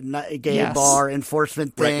bar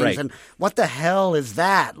enforcement things. Right. And what the hell is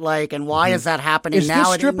that? Like, and why is that happening is now? Is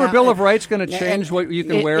this stripper Bill of Rights going to change what you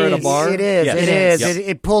can wear at a bar? It is. Yes. It is. Yes.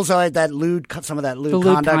 It pulls out some of that lewd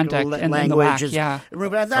conduct language.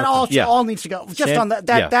 That all needs to go. Just on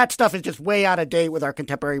that stuff is just way out of date with our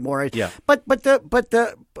contemporary mores. Yeah. But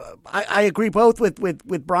I agree both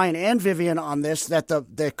with Brian and Vivian on this, that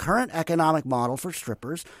the current economic model for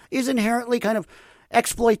strippers is inherently kind of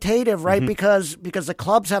exploitative, right? Because the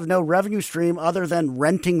clubs have no revenue stream other than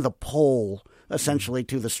renting the pole essentially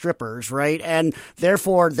to the strippers, right? And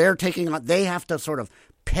therefore they have to sort of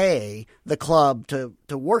pay the club to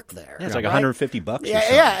work there. Yeah, it's like $150.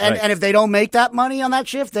 And if they don't make that money on that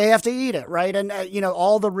shift, they have to eat it, right? And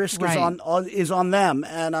all the risk is on them,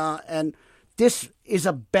 and this is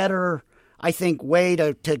a better, I think, way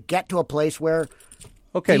to get to a place where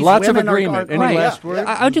lots of agreement. Any last word?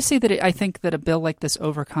 I'll just say that I think that a bill like this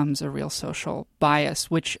overcomes a real social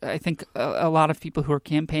bias, which I think a lot of people who are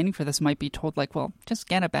campaigning for this might be told, like, well, just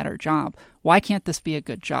get a better job. Why can't this be a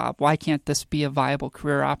good job? Why can't this be a viable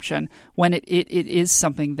career option when it is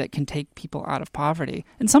something that can take people out of poverty?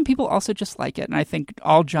 And some people also just like it. And I think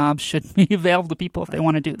all jobs should be available to people if they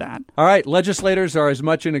want to do that. All right. Legislators are as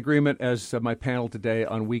much in agreement as my panel today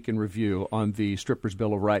on Week in Review on the strippers'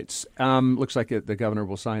 Bill of Rights. Looks like the governor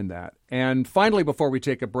will sign that. And finally, before we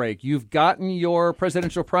take a break, you've gotten your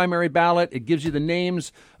presidential primary ballot. It gives you the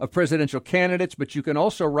names of presidential candidates, but you can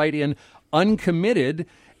also write in uncommitted.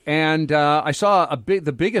 And I saw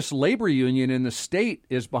the biggest labor union in the state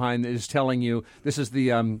is telling you this is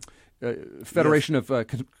the Federation of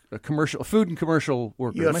Commercial Food and Commercial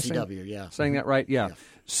Workers. UFCW, saying that right? Yeah.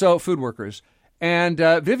 So food workers. And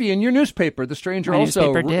Vivian, your newspaper, The Stranger, is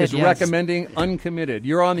recommending uncommitted.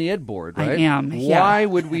 You're on the ed board, right? I am. Why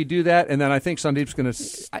would we do that? And then I think Sandeep's going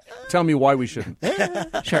to tell me why we shouldn't.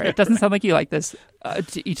 Sure. It doesn't sound like you like this.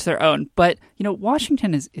 To each their own. But,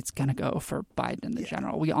 Washington it's going to go for Biden in the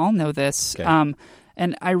general. We all know this. Okay.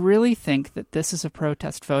 And I really think that this is a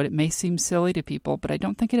protest vote. It may seem silly to people, but I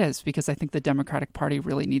don't think it is, because I think the Democratic Party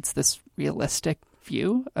really needs this realistic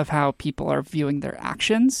view of how people are viewing their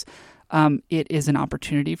actions. It is an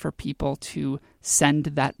opportunity for people to send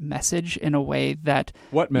that message in a way that...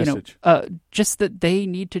 What message? Just that they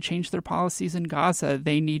need to change their policies in Gaza.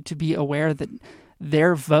 They need to be aware that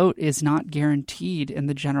their vote is not guaranteed in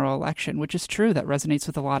the general election, which is true. That resonates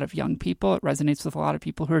with a lot of young people. It resonates with a lot of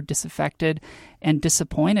people who are disaffected and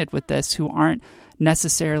disappointed with this, who aren't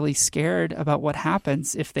necessarily scared about what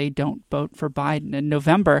happens if they don't vote for Biden in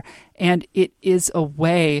November. And it is a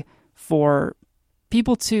way for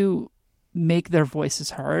people to make their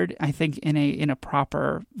voices heard, I think, in a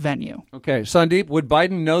proper venue. Okay, Sandeep, would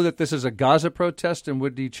Biden know that this is a Gaza protest, and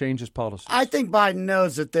would he change his policy? I think Biden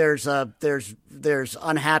knows that there's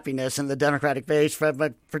unhappiness in the Democratic base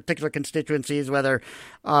from particular constituencies, whether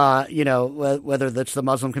whether that's the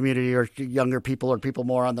Muslim community or younger people or people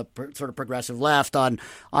more on the sort of progressive left on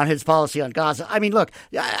his policy on Gaza. I mean, look,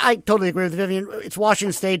 I totally agree with Vivian. It's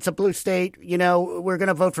Washington State. It's a blue state. We're going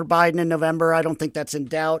to vote for Biden in November. I don't think that's in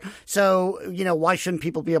doubt. So, why shouldn't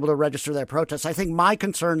people be able to register their protests? I think my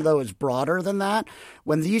concern, though, is broader than that.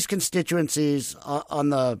 When these constituencies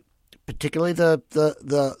particularly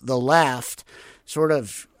the left sort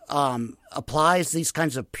of applies these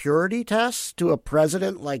kinds of purity tests to a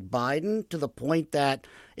president like Biden to the point that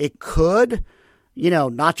it could,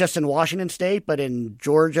 not just in Washington State, but in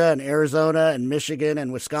Georgia and Arizona and Michigan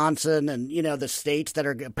and Wisconsin and, the states that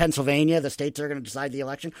are Pennsylvania, the states that are going to decide the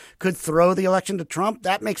election, could throw the election to Trump.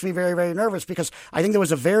 That makes me very, very nervous because I think there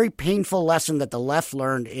was a very painful lesson that the left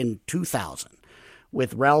learned in 2000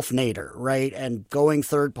 with Ralph Nader, right? And going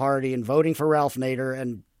third party and voting for Ralph Nader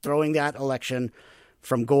and throwing that election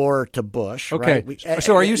from Gore to Bush. Okay. Right?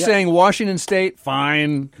 So are you saying Washington State,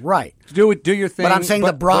 fine. Right. Do your thing. But I'm saying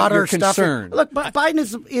the broader stuff. Concerned. Look, Biden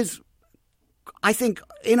is, I think,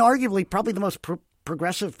 inarguably probably the most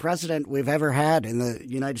progressive president we've ever had in the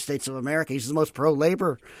United States of America. He's the most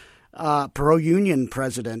pro-labor, pro-union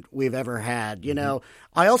president we've ever had.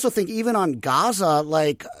 I also think even on Gaza,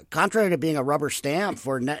 like, contrary to being a rubber stamp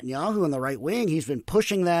for Netanyahu and the right wing, he's been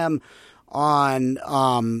pushing them on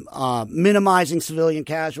minimizing civilian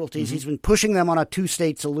casualties. Mm-hmm. He's been pushing them on a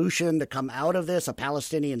two-state solution to come out of this, a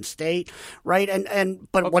Palestinian state, right?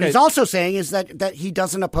 But what he's also saying is that he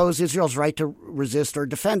doesn't oppose Israel's right to resist or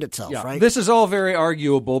defend itself, right? This is all very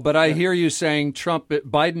arguable, but I hear you saying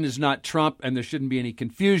Biden is not Trump, and there shouldn't be any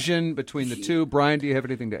confusion between the two. Brian, do you have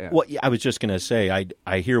anything to add? Well, I was just going to say,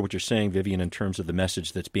 I hear what you're saying, Vivian, in terms of the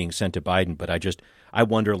message that's being sent to Biden, but I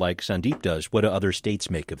wonder, like Sandeep does, what do other states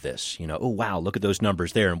make of this? Oh, wow, look at those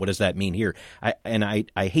numbers there, and what does that mean here? I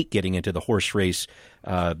hate getting into the horse race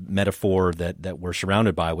metaphor that we're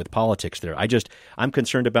surrounded by with politics there. I'm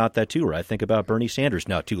concerned about that too, or I think about Bernie Sanders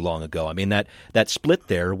not too long ago. I mean, that split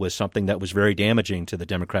there was something that was very damaging to the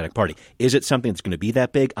Democratic Party. Is it something that's going to be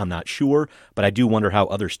that big? I'm not sure, but I do wonder how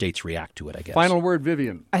other states react to it, I guess. Final word,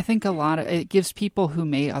 Vivian. I think it gives people who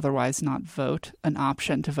may otherwise not vote an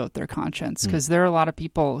option to vote their conscience, because there are a lot of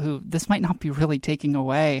people who this might not be really taking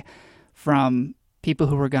away from people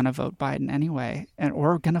who were going to vote Biden anyway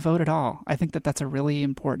or going to vote at all. I think that's a really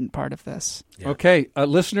important part of this. Yeah. Okay,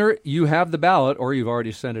 listener, you have the ballot, or you've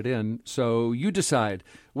already sent it in, so you decide.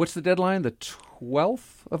 What's the deadline? The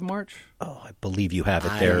 12th of March? Oh, I believe you have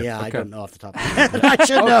it there. I don't know off the top of my head. I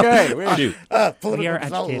should know. Okay, we are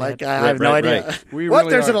educated. I have no idea. Right.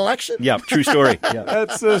 There's an election? Yeah, true story. Yeah.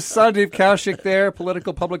 That's Sandeep Kaushik there,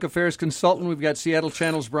 political public affairs consultant. We've got Seattle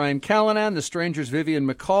Channel's Brian Callanan, The Stranger's Vivian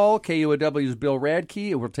McCall, KUOW's Bill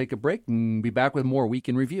Radke. We'll take a break and be back with more Week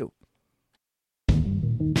in Review.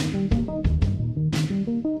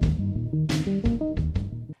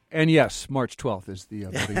 And yes, March 12th is the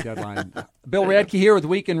voting deadline. Bill Radke here with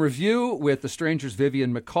Week in Review with The Stranger's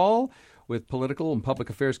Vivian McCall, with political and public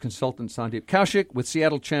affairs consultant Sandeep Kaushik, with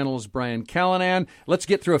Seattle Channel's Brian Callanan. Let's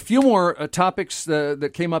get through a few more topics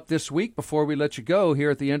that came up this week before we let you go here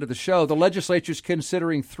at the end of the show. The legislature's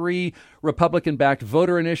considering 3 Republican-backed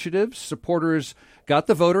voter initiatives. Supporters got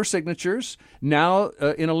the voter signatures. Now,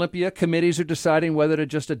 in Olympia, committees are deciding whether to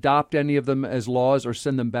just adopt any of them as laws or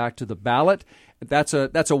send them back to the ballot. That's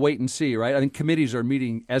a wait and see, right? I think committees are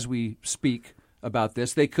meeting as we speak about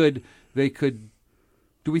this. They could.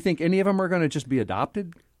 Do we think any of them are going to just be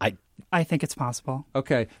adopted? I think it's possible.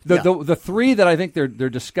 Okay. The 3 that I think they're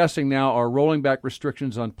discussing now are rolling back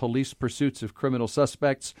restrictions on police pursuits of criminal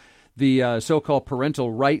suspects, the so-called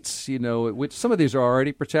parental rights, which some of these are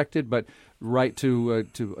already protected, but right to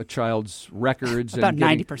a child's records. About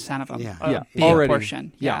 90% of them. Yeah. Already.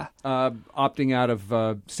 Portion. Yeah. Opting out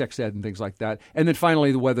of sex ed and things like that. And then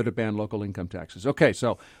finally, whether to ban local income taxes. Okay,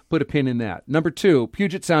 so put a pin in that. Number 2,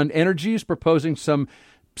 Puget Sound Energy is proposing some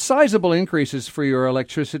sizable increases for your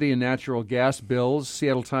electricity and natural gas bills.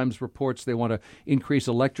 Seattle Times reports they want to increase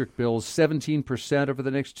electric bills 17% over the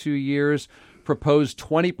next 2 years. Proposed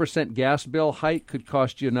 20% gas bill hike could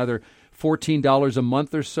cost you another $14 a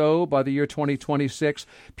month or so by the year 2026.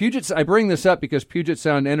 I bring this up because Puget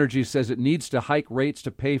Sound Energy says it needs to hike rates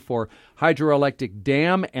to pay for hydroelectric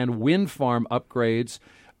dam and wind farm upgrades.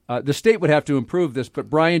 The state would have to improve this, but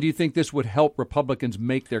Brian, do you think this would help Republicans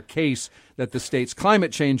make their case that the state's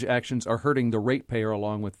climate change actions are hurting the ratepayer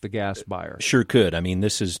along with the gas buyer? Sure could. I mean,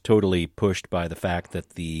 this is totally pushed by the fact that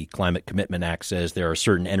the Climate Commitment Act says there are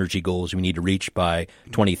certain energy goals we need to reach by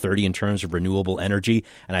 2030 in terms of renewable energy,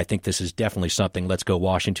 and I think this is definitely something Let's Go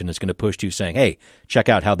Washington is going to push to, saying, hey, check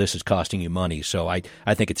out how this is costing you money. So I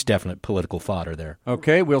think it's definite political fodder there.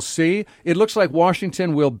 Okay, we'll see. It looks like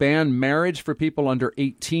Washington will ban marriage for people under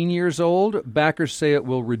 18 years old. Backers say it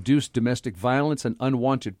will reduce domestic violence and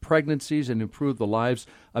unwanted pregnancies and improve the lives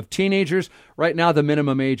of teenagers. Right now, the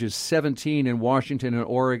minimum age is 17 in Washington and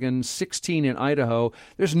Oregon, 16 in Idaho.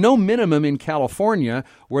 There's no minimum in California,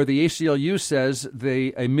 where the ACLU says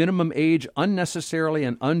a minimum age unnecessarily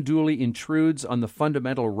and unduly intrudes on the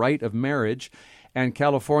fundamental right of marriage. And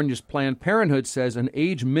California's Planned Parenthood says an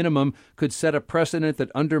age minimum could set a precedent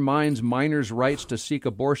that undermines minors' rights to seek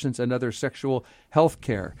abortions and other sexual health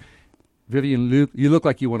care. Vivian, you look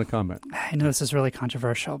like you want to comment. I know this is really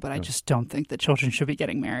controversial, but I just don't think that children should be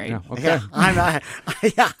getting married. Yeah, okay.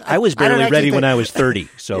 I was barely ready when I was 30.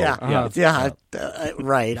 So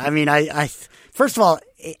right. I mean, I first of all,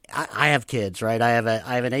 I have kids, right? I have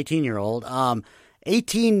an 18-year-old.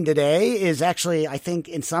 18 today is actually, I think,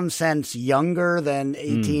 in some sense, younger than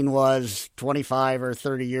 18 was 25 or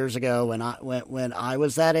 30 years ago when I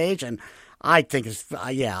was that age, and I think it's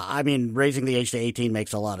I mean, raising the age to 18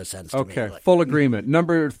 makes a lot of sense to me. Okay, full agreement.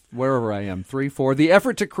 Number, wherever I am, 3, 4. The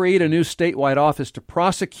effort to create a new statewide office to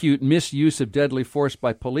prosecute misuse of deadly force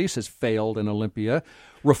by police has failed in Olympia.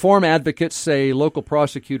 Reform advocates say local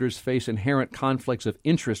prosecutors face inherent conflicts of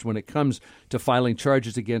interest when it comes to filing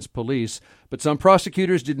charges against police, but some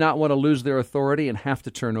prosecutors did not want to lose their authority and have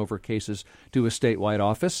to turn over cases to a statewide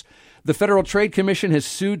office. The Federal Trade Commission has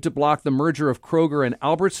sued to block the merger of Kroger and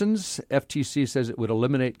Albertsons. FTC says it would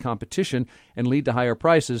eliminate competition and lead to higher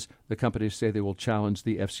prices. The companies say they will challenge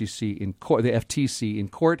the FTC in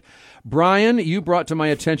court. Brian, you brought to my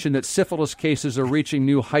attention that syphilis cases are reaching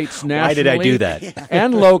new heights nationally. Why did I do that?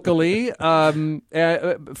 And locally.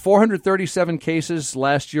 437 cases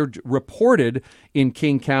last year reported in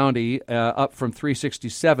King County, up from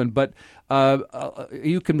 367. But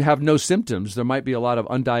you can have no symptoms. There might be a lot of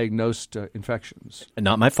undiagnosed infections.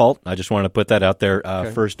 Not my fault. I just wanted to put that out there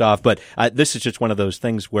first off. But this is just one of those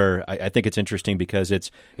things where I think it's interesting because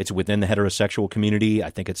it's within the heterosexual community. I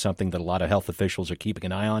think it's something that a lot of health officials are keeping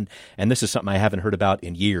an eye on. And this is something I haven't heard about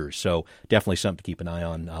in years. So definitely something to keep an eye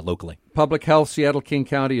on locally. Public Health Seattle-King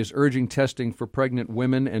County is urging testing for pregnant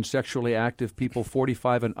women and sexually active people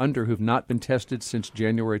 45 and under who've not been tested since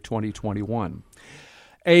January 2021.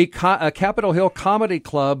 A Capitol Hill comedy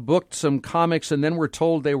club booked some comics and then were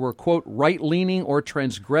told they were, quote, right-leaning or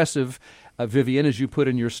transgressive. Vivian, as you put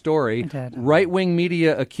in your story, right-wing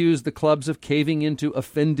media accused the clubs of caving into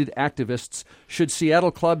offended activists. Should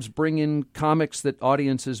Seattle clubs bring in comics that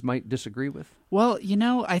audiences might disagree with? Well,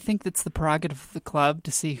 I think that's the prerogative of the club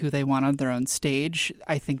to see who they want on their own stage.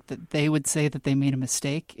 I think that they would say that they made a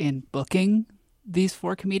mistake in booking these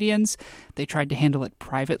 4 comedians. They tried to handle it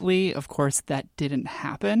privately. Of course, that didn't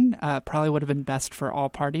happen. Probably would have been best for all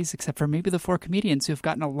parties, except for maybe the 4 comedians who have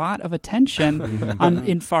gotten a lot of attention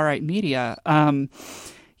in far-right media. I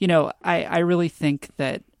really think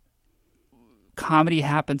that comedy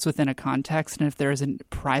happens within a context, and if there is a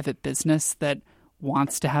private business that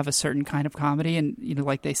wants to have a certain kind of comedy and,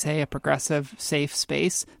 like they say, a progressive, safe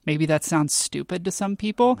space, maybe that sounds stupid to some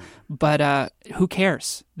people, but who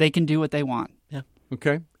cares? They can do what they want. Yeah.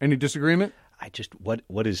 Okay. Any disagreement?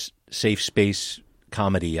 What is safe space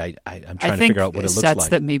comedy? I'm trying to figure out what it looks like. Sets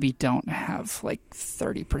that maybe don't have like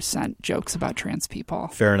 30% jokes about trans people.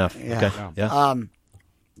 Fair enough. Yeah. Okay. Yeah.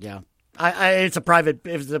 Yeah. It's a private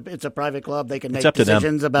club. They can make up to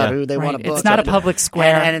decisions about who they want to book. It's not a public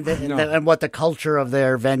square, and what the culture of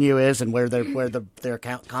their venue is, and where their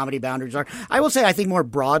comedy boundaries are. I will say, I think more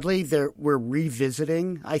broadly, we're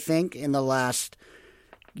revisiting. I think in the last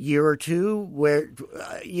year or two, where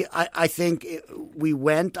I think we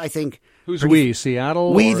went. I think who's we?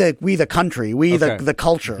 Seattle? We the country. We the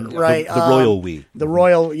culture. Right. The royal we. The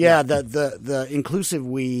royal. The inclusive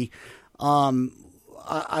we.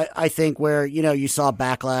 I think where, you saw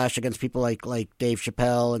backlash against people like Dave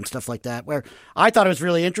Chappelle and stuff like that, where I thought it was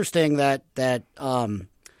really interesting that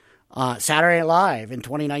Saturday Night Live in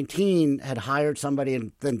 2019 had hired somebody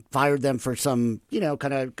and then fired them for some,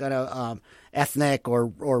 kind of ethnic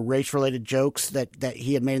or race-related jokes that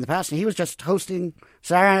he had made in the past. And he was just hosting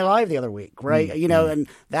Saturday Night Live the other week, right? And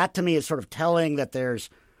that to me is sort of telling that there's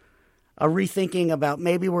a rethinking about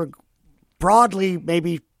maybe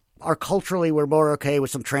culturally we're more okay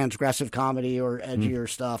with some transgressive comedy or edgier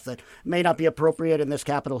stuff that may not be appropriate in this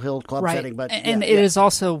Capitol Hill club setting. But it is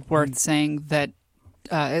also worth saying that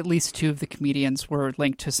at least 2 of the comedians were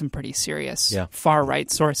linked to some pretty serious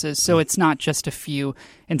far-right sources. So it's not just a few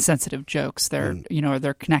insensitive jokes. They're,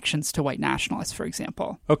 they're connections to white nationalists, for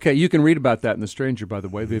example. Okay, you can read about that in The Stranger, by the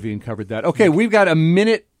way. Vivian covered that. Okay, we've got a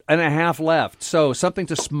minute and a half left. So something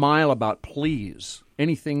to smile about, please.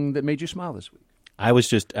 Anything that made you smile this week? I was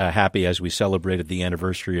just happy as we celebrated the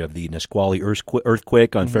anniversary of the Nisqually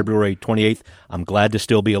earthquake on February 28th. I'm glad to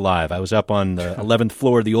still be alive. I was up on the 11th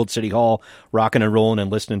floor of the old City Hall, rocking and rolling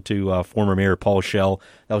and listening to former Mayor Paul Schell.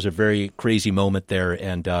 That was a very crazy moment there,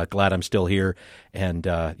 and glad I'm still here. And,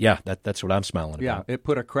 that's what I'm smiling about. Yeah, it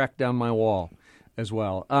put a crack down my wall as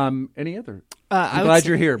well. Any other? I'm glad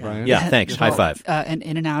you're here, Brian. Yeah, thanks. High five. And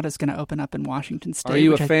In-N-Out is going to open up in Washington State. Are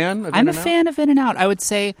you a fan of I'm In-N-Out? a fan of In-N-Out. I would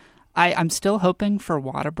say I'm still hoping for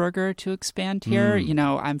Whataburger to expand here.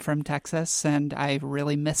 I'm from Texas, and I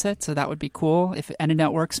really miss it, so that would be cool. If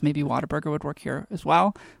In-N-Out works, maybe Whataburger would work here as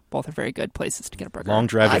well. Both are very good places to get a burger. Long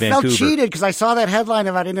drive to I Vancouver. felt cheated because I saw that headline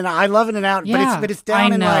about In-N-Out. I love In-N-Out, but it's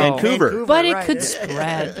down in Vancouver. But it right. could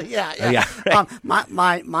spread. Yeah.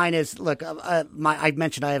 Right. Mine is look. I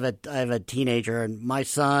mentioned I have a teenager, and my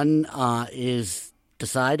son is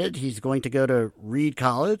decided he's going to go to Reed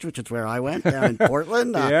College, which is where I went down in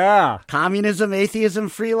Portland. Communism, atheism,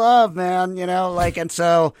 free love, man. And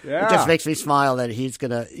so it just makes me smile that he's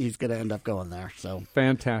gonna end up going there. So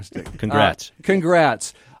fantastic! Congrats!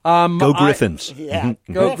 Congrats! Go Griffins!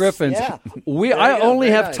 Go Griffins! Yeah. I only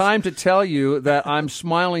have time to tell you that I'm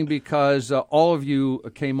smiling because all of you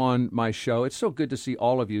came on my show. It's so good to see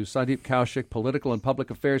all of you. Sandeep Kaushik, political and public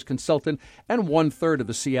affairs consultant, and 1/3 of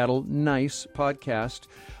the Seattle Nice podcast.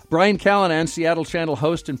 Brian Callanan, Seattle Channel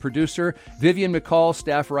host and producer. Vivian McCall,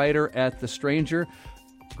 staff writer at The Stranger.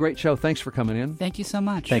 Great show. Thanks for coming in. Thank you so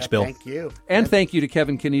much. Thanks, Bill. Thank you. And thank you to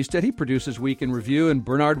Kevin Kniestead. He produces Week in Review, and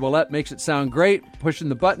Bernard Ouellette makes it sound great, pushing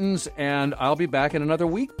the buttons, and I'll be back in another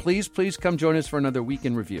week. Please come join us for another Week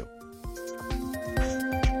in Review.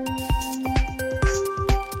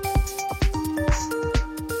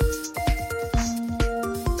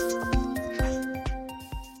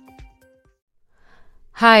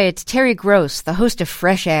 Hi, it's Terry Gross, the host of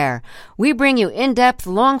Fresh Air. We bring you in-depth,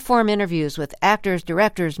 long-form interviews with actors,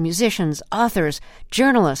 directors, musicians, authors,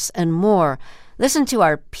 journalists, and more. Listen to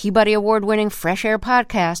our Peabody Award-winning Fresh Air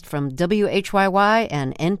podcast from WHYY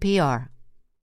and NPR.